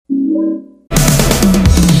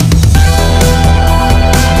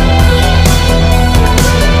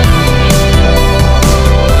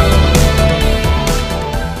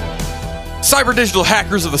Cyber digital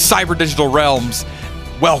hackers of the cyber digital realms,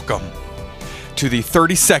 welcome to the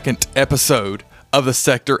 32nd episode of the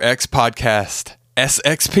Sector X podcast,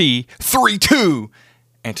 SXP32.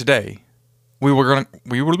 And today, we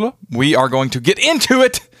are going to get into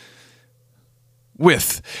it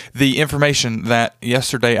with the information that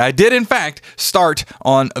yesterday I did, in fact, start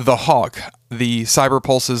on The Hawk, the Cyber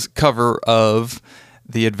Pulse's cover of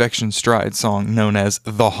the Advection Stride song known as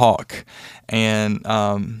The Hawk. And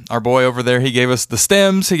our boy over there, he gave us the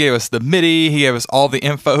stems, he gave us the MIDI, he gave us all the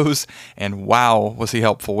infos, and wow, was he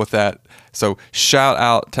helpful with that. So shout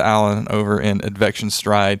out to Alan over in Advection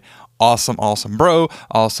Stride. Awesome, awesome bro,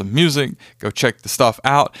 awesome music. Go check the stuff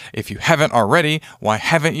out. If you haven't already, why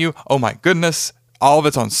haven't you? Oh my goodness. All of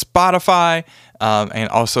it's on Spotify, and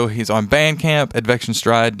also he's on Bandcamp,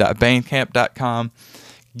 advectionstride.bandcamp.com.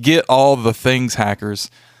 Get all the things, hackers.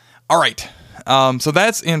 All right, so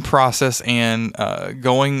that's in process and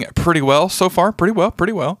going pretty well so far. Pretty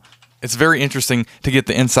well. It's very interesting to get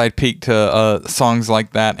the inside peek to songs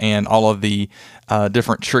like that and all of the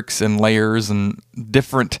different tricks and layers and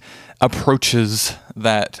different approaches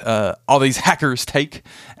that all these hackers take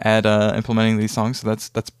at implementing these songs. So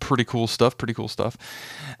that's pretty cool stuff.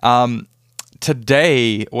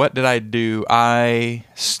 Today, what did I do? I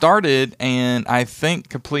started and I think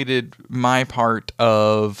completed my part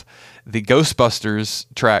of the Ghostbusters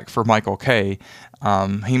track for Michael K.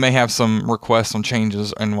 He may have some requests on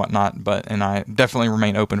changes and whatnot, and I definitely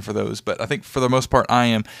remain open for those. But I think for the most part, I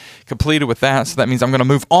am completed with that. So that means I'm going to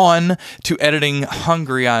move on to editing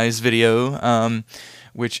Hungry Eyes video,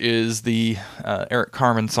 which is the Eric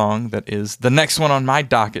Carmen song that is the next one on my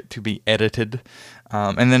docket to be edited.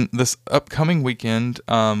 And then this upcoming weekend,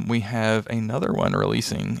 we have another one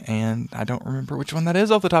releasing, and I don't remember which one that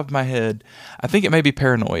is off the top of my head. I think it may be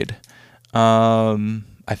Paranoid.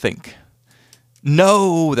 I think.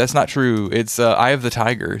 No, that's not true. It's Eye of the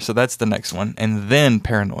Tiger, so that's the next one, and then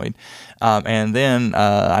Paranoid. And then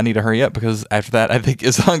I need to hurry up because after that I think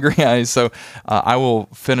is Hungry Eyes, so I will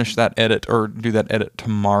finish that edit or do that edit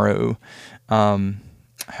tomorrow.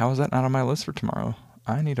 How is that not on my list for tomorrow?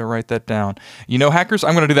 I need to write that down. You know, hackers,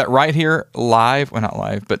 I'm going to do that right here live. Well, not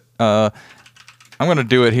live, but I'm going to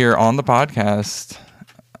do it here on the podcast.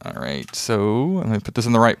 All right, so let me put this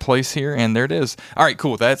in the right place here, and there it is. All right,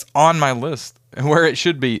 cool. That's on my list where it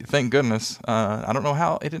should be. Thank goodness. I don't know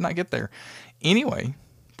how it did not get there. Anyway,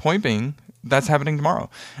 point being, that's happening tomorrow.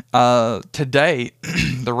 Today,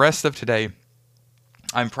 the rest of today,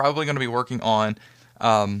 I'm probably going to be working on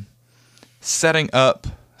setting up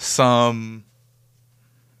some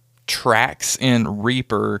tracks in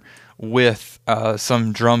Reaper with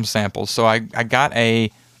some drum samples. So I got a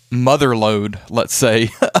mother load, let's say,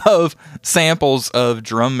 of samples of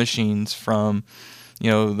drum machines from,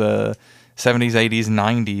 the 70s, 80s,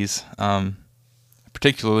 90s,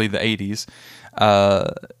 particularly the 80s,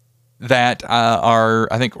 that are,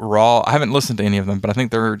 I think, raw. I haven't listened to any of them, but I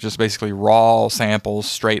think they're just basically raw samples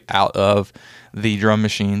straight out of the drum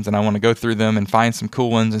machines, and I want to go through them and find some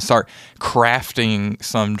cool ones and start crafting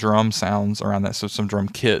some drum sounds around that, so some drum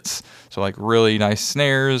kits. So like really nice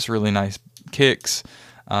snares, really nice kicks,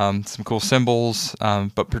 some cool cymbals,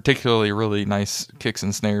 but particularly really nice kicks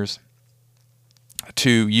and snares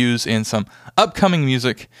to use in some upcoming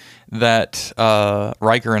music that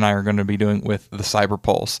Riker and I are going to be doing with the Cyber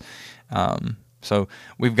Pulse. So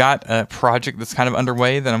we've got a project that's kind of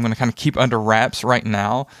underway that I'm going to kind of keep under wraps right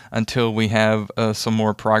now until we have some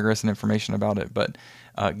more progress and information about it. But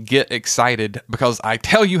get excited, because I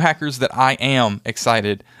tell you, hackers, that I am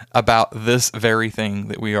excited about this very thing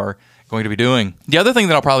that we are going to be doing. The other thing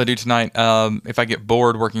that I'll probably do tonight, if I get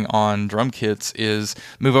bored working on drum kits, is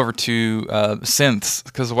move over to synths,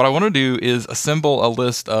 because what I want to do is assemble a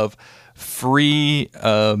list of free,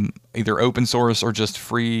 either open source or just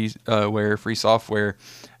free software,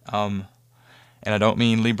 and I don't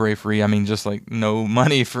mean Libre free, I mean just like no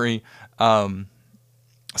money free, synthesizer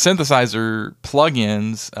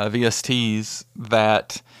plugins, VSTs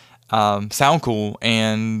that sound cool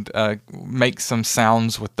and make some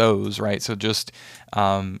sounds with those, right? So just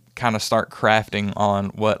kind of start crafting on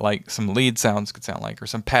what like some lead sounds could sound like, or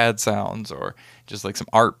some pad sounds, or just like some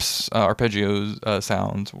arps, arpeggios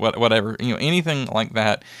sounds, whatever, anything like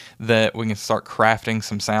that, that we can start crafting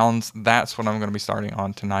some sounds. That's what I'm going to be starting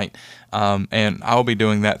on tonight, and I'll be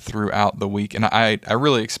doing that throughout the week, and I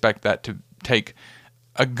really expect that to take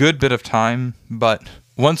a good bit of time, but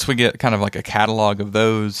once we get kind of like a catalog of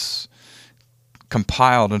those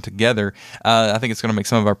compiled and together, I think it's going to make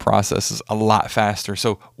some of our processes a lot faster.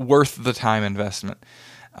 So worth the time investment.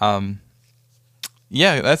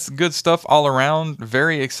 Yeah, that's good stuff all around.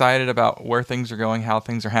 Very excited about where things are going, how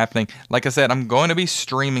things are happening. Like I said, I'm going to be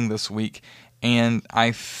streaming this week, and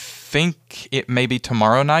I think it may be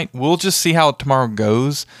tomorrow night. We'll just see how tomorrow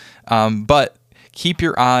goes. But keep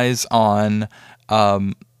your eyes on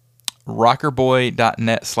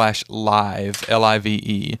rockerboy.net/live, Live.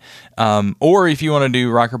 Or if you want to do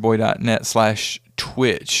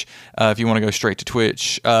rockerboy.net/Twitch, if you want to go straight to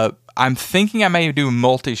Twitch. I'm thinking I may do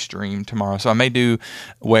multi-stream tomorrow. So I may do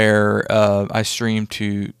where I stream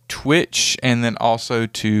to Twitch and then also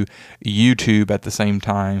to YouTube at the same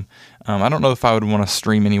time. I don't know if I would want to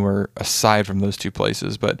stream anywhere aside from those two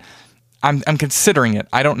places, but I'm considering it.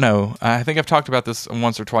 I don't know. I think I've talked about this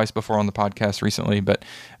once or twice before on the podcast recently, but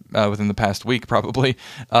within the past week probably.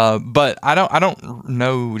 But I don't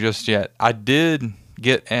know just yet. I did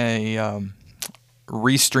get a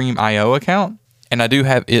Restream.io account, and I do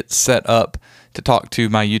have it set up to talk to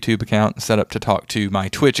my YouTube account, set up to talk to my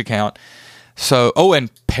Twitch account. So,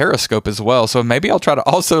 and Periscope as well. So maybe I'll try to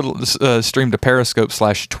also stream to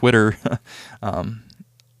Periscope/Twitter.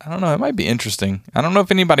 I don't know. It might be interesting. I don't know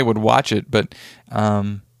if anybody would watch it, but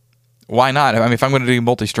why not? I mean, if I'm going to do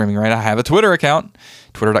multi-streaming, right? I have a Twitter account,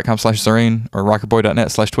 twitter.com/Zerine or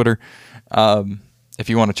rockerboy.net/Twitter. If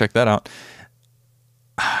you want to check that out.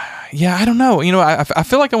 Yeah, I don't know. You know, I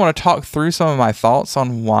feel like I want to talk through some of my thoughts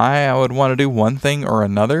on why I would want to do one thing or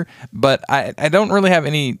another, but I don't really have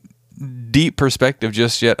any deep perspective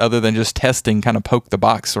just yet other than just testing, kind of poke the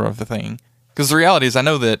box sort of the thing. Because the reality is I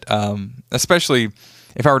know that, especially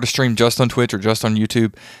if I were to stream just on Twitch or just on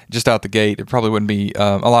YouTube, just out the gate, it probably wouldn't be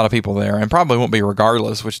a lot of people there, and probably won't be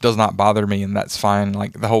regardless, which does not bother me, and that's fine.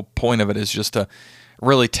 Like, the whole point of it is just to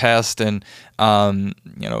really test and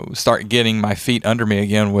start getting my feet under me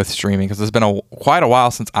again with streaming, because it's been quite a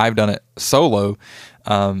while since I've done it solo,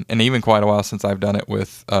 and even quite a while since I've done it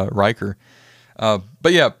with Riker.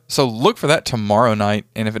 But yeah, so look for that tomorrow night,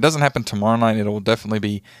 and if it doesn't happen tomorrow night, it will definitely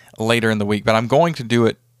be later in the week, but I'm going to do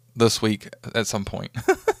it this week at some point.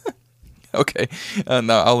 Okay,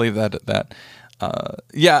 no, I'll leave that at that.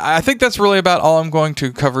 Yeah, I think that's really about all I'm going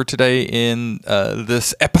to cover today in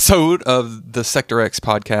this episode of the Sector X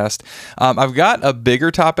podcast. I've got a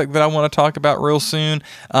bigger topic that I want to talk about real soon,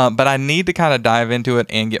 but I need to kind of dive into it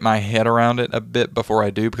and get my head around it a bit before I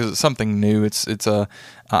do, because it's something new. It's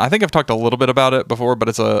I think I've talked a little bit about it before, but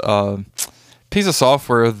it's a piece of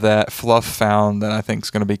software that Fluff found that I think is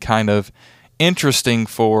going to be kind of interesting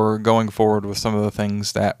for going forward with some of the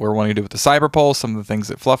things that we're wanting to do with the Cyberpulse, some of the things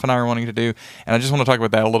that Fluff and I are wanting to do, and I just want to talk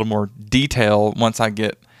about that a little more detail once I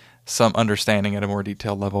get some understanding at a more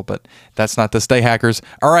detailed level, but that's not this day, hackers.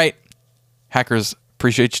 All right, hackers,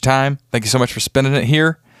 appreciate your time. Thank you so much for spending it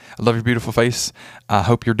here. I love your beautiful face. I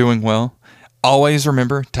hope you're doing well. Always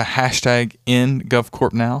remember to hashtag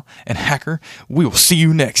 #InGovCorpNow, and hacker, we will see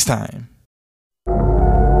you next time.